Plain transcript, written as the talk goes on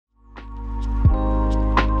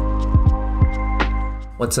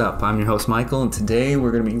What's up? I'm your host Michael, and today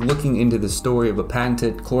we're going to be looking into the story of a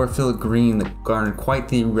patented chlorophyll green that garnered quite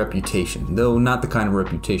the reputation, though not the kind of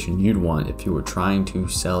reputation you'd want if you were trying to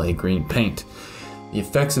sell a green paint. The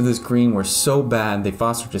effects of this green were so bad they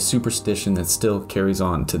fostered a superstition that still carries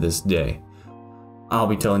on to this day. I'll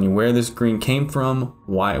be telling you where this green came from,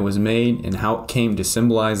 why it was made, and how it came to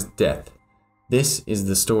symbolize death. This is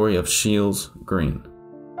the story of Scheele's green.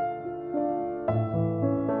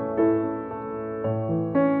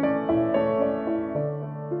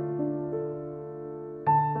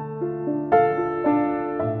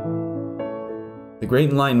 The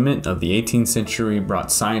Great Enlightenment of the 18th century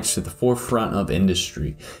brought science to the forefront of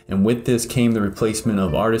industry, and with this came the replacement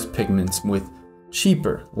of artist pigments with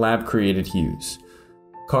cheaper, lab-created hues.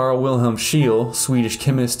 Carl Wilhelm Scheele, Swedish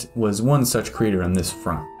chemist, was one such creator on this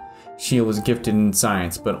front. Scheele was gifted in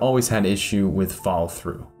science, but always had issue with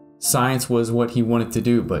follow-through. Science was what he wanted to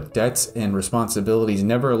do, but debts and responsibilities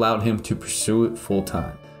never allowed him to pursue it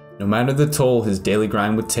full-time. No matter the toll his daily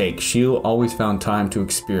grind would take, Scheele always found time to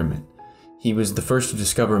experiment. He was the first to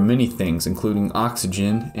discover many things, including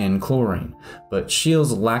oxygen and chlorine, but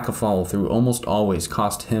Scheele's lack of follow-through almost always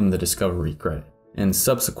cost him the discovery credit, and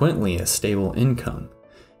subsequently a stable income.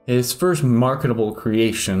 His first marketable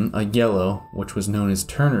creation, a yellow, which was known as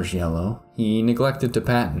Turner's yellow, he neglected to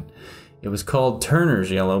patent. It was called Turner's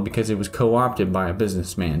yellow because it was co-opted by a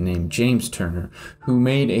businessman named James Turner, who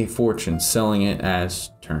made a fortune selling it as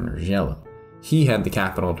Turner's yellow. He had the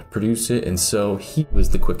capital to produce it, and so he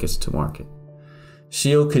was the quickest to market.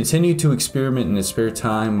 Scheele continued to experiment in his spare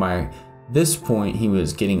time. By this point, he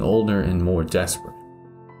was getting older and more desperate.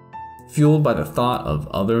 Fueled by the thought of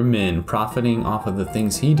other men profiting off of the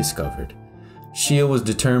things he discovered, Scheele was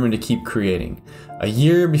determined to keep creating. A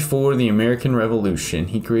year before the American Revolution,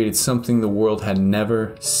 he created something the world had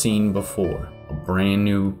never seen before, a brand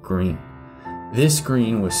new green. This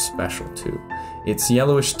green was special too. Its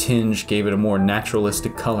yellowish tinge gave it a more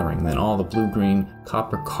naturalistic coloring than all the blue-green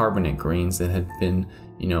copper carbonate greens that had been,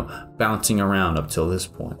 bouncing around up till this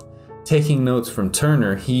point. Taking notes from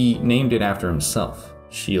Turner, he named it after himself,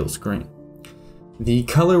 Scheele's green. The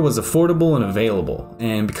color was affordable and available,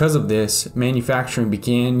 and because of this, manufacturing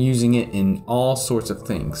began using it in all sorts of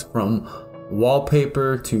things, from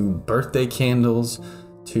wallpaper to birthday candles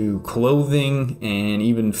to clothing and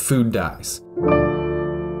even food dyes.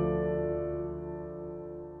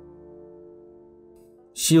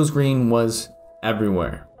 Scheele's green was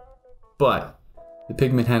everywhere, but the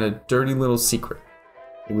pigment had a dirty little secret.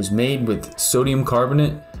 It was made with sodium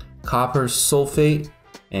carbonate, copper sulfate,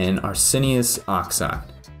 and arsenious oxide.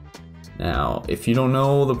 Now, if you don't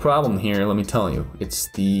know the problem here, let me tell you, it's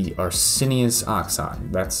the arsenious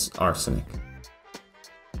oxide. That's arsenic.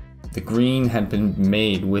 The green had been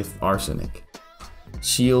made with arsenic.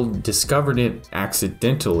 Scheele discovered it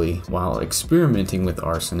accidentally while experimenting with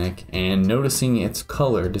arsenic, and noticing its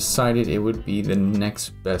color decided it would be the next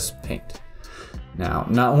best paint. Now,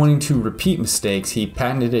 not wanting to repeat mistakes, he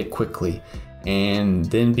patented it quickly and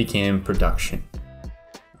then began production.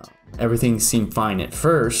 Everything seemed fine at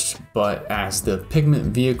first, but as the pigment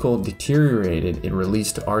vehicle deteriorated, it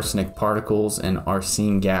released arsenic particles and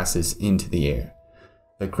arsine gases into the air.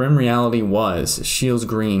 The grim reality was Scheele's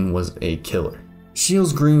green was a killer.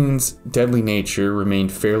 Scheele's green's deadly nature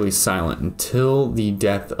remained fairly silent until the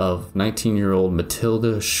death of 19-year-old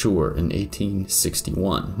Matilda Schur in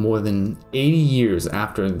 1861, more than 80 years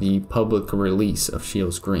after the public release of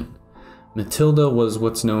Scheele's green. Matilda was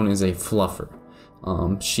what's known as a fluffer.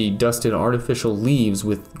 She dusted artificial leaves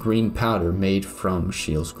with green powder made from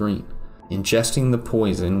Scheele's green, ingesting the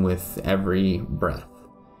poison with every breath.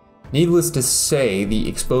 Needless to say, the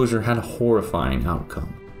exposure had a horrifying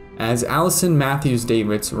outcome. As Alison Matthews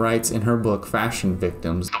Davis writes in her book Fashion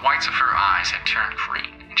Victims, the whites of her eyes had turned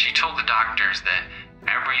green, and she told the doctors that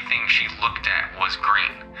everything she looked at was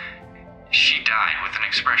green. She died with an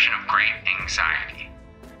expression of great anxiety.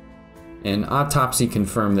 An autopsy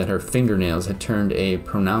confirmed that her fingernails had turned a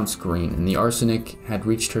pronounced green, and the arsenic had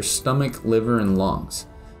reached her stomach, liver, and lungs.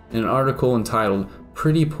 In an article entitled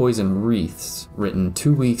Pretty Poison Wreaths, written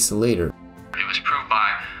 2 weeks later, it was proved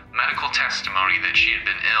by medical testimony that she had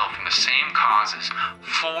been ill from the same causes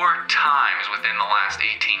 4 times within the last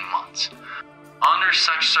 18 months. Under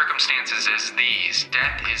such circumstances as these,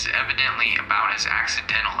 death is evidently about as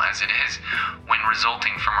accidental as it is when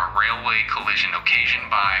resulting from a railway collision occasioned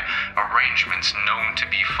by arrangements known to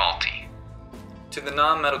be faulty. To the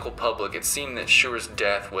non-medical public, it seemed that Schur's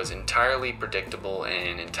death was entirely predictable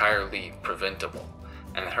and entirely preventable,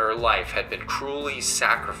 and that her life had been cruelly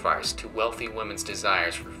sacrificed to wealthy women's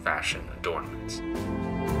desires for fashion adornments.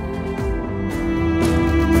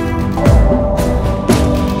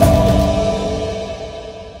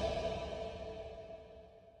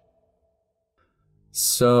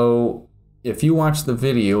 If you watch the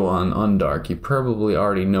video on Undark, you probably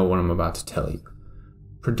already know what I'm about to tell you.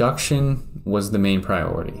 Production was the main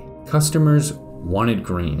priority. Customers wanted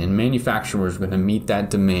green, and manufacturers were going to meet that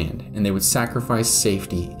demand, and they would sacrifice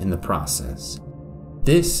safety in the process.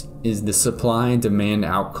 This is the supply and demand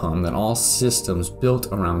outcome that all systems built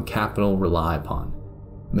around capital rely upon.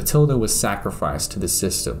 Matilda was sacrificed to the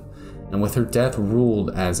system, and with her death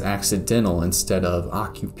ruled as accidental instead of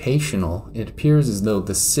occupational, it appears as though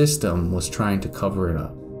the system was trying to cover it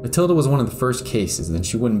up. Matilda was one of the first cases, and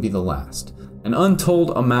she wouldn't be the last. An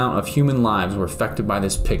untold amount of human lives were affected by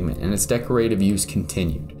this pigment, and its decorative use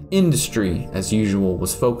continued. Industry, as usual,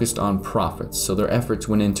 was focused on profits, so their efforts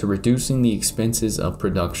went into reducing the expenses of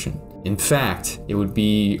production. In fact, it would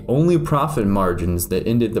be only profit margins that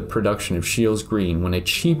ended the production of Scheele's green when a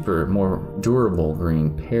cheaper, more durable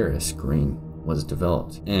green, Paris green, was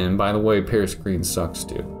developed. And by the way, Paris green sucks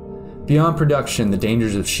too. Beyond production, the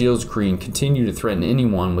dangers of Scheele's green continue to threaten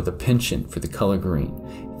anyone with a penchant for the color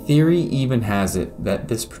green. Theory even has it that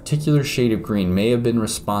this particular shade of green may have been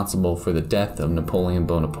responsible for the death of Napoleon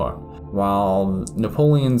Bonaparte. While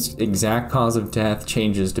Napoleon's exact cause of death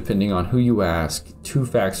changes depending on who you ask, two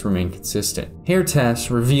facts remain consistent. Hair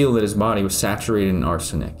tests reveal that his body was saturated in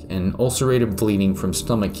arsenic, and ulcerative bleeding from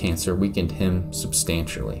stomach cancer weakened him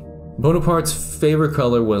substantially. Bonaparte's favorite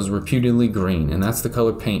color was reputedly green, and that's the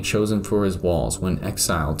color paint chosen for his walls when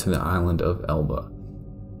exiled to the island of Elba.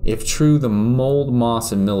 If true, the mold,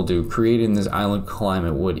 moss, and mildew created in this island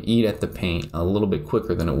climate would eat at the paint a little bit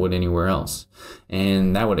quicker than it would anywhere else,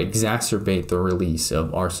 and that would exacerbate the release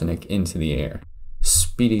of arsenic into the air,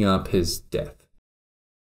 speeding up his death.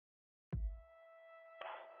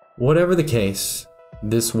 Whatever the case,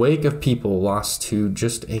 this wake of people lost to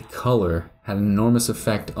just a color had an enormous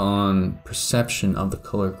effect on perception of the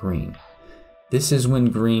color green. This is when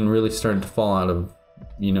green really started to fall out of,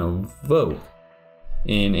 vogue.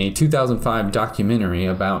 In a 2005 documentary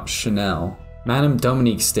about Scheele, Madame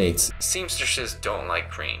Dominique states, "Seamstresses don't like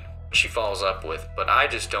green," she follows up with, "but I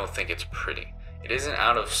just don't think it's pretty. It isn't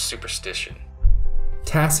out of superstition."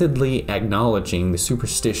 Tacitly acknowledging the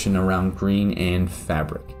superstition around green and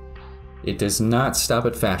fabric. It does not stop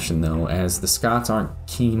at fashion though, as the Scots aren't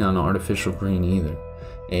keen on artificial green either.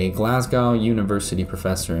 A Glasgow University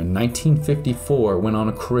professor in 1954 went on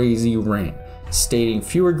a crazy rant, stating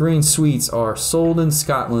fewer green sweets are sold in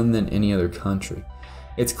Scotland than any other country.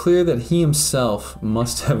 It's clear that he himself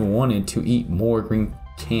must have wanted to eat more green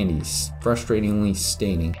candies, frustratingly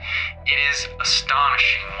stating, "It is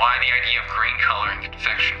astonishing why the idea of green color in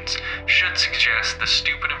confections should suggest the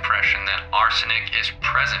stupid impression that arsenic is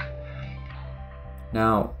present."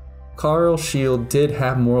 Now, Carl Scheele did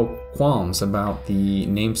have moral qualms about the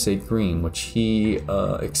namesake green, which he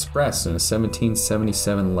expressed in a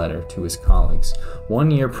 1777 letter to his colleagues, 1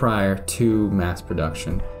 year prior to mass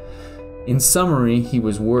production. In summary, he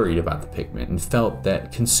was worried about the pigment and felt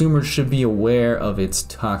that consumers should be aware of its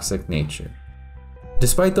toxic nature.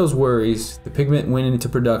 Despite those worries, the pigment went into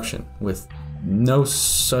production with no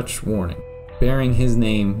such warning, bearing his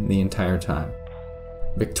name the entire time.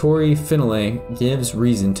 Victoria Finlay gives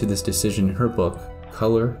reason to this decision in her book,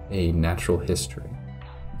 Color: A Natural History.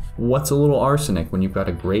 What's a little arsenic when you've got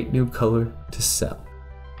a great new color to sell?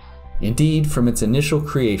 Indeed, from its initial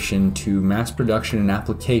creation to mass production and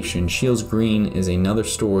application, Scheele's green is another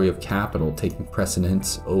story of capital taking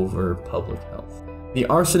precedence over public health. The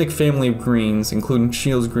arsenic family of greens, including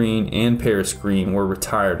Scheele's green and Paris green, were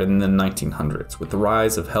retired in the 1900s with the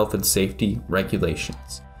rise of health and safety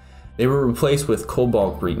regulations. They were replaced with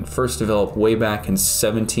cobalt green, first developed way back in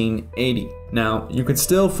 1780. Now, you can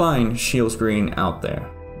still find Scheele's green out there,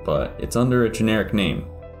 but it's under a generic name.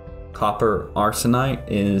 Copper arsenite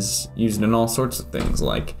is used in all sorts of things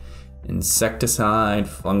like insecticide,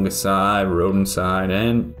 fungicide, rodenticide,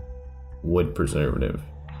 and wood preservative.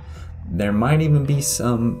 There might even be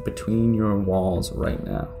some between your walls right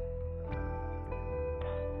now.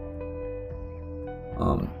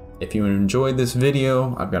 If you enjoyed this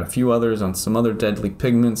video, I've got a few others on some other deadly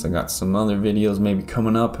pigments. I got some other videos maybe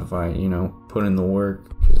coming up if I, put in the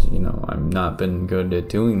work, because, I've not been good at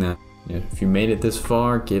doing that. If you made it this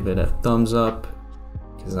far, give it a thumbs up,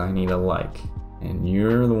 because I need a like, and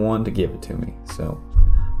you're the one to give it to me. So,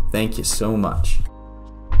 thank you so much.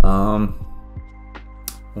 I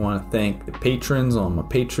want to thank the patrons on my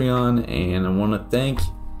Patreon, and I want to thank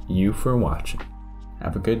you for watching.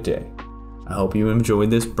 Have a good day. I hope you enjoyed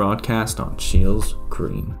this broadcast on Scheele's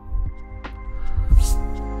green.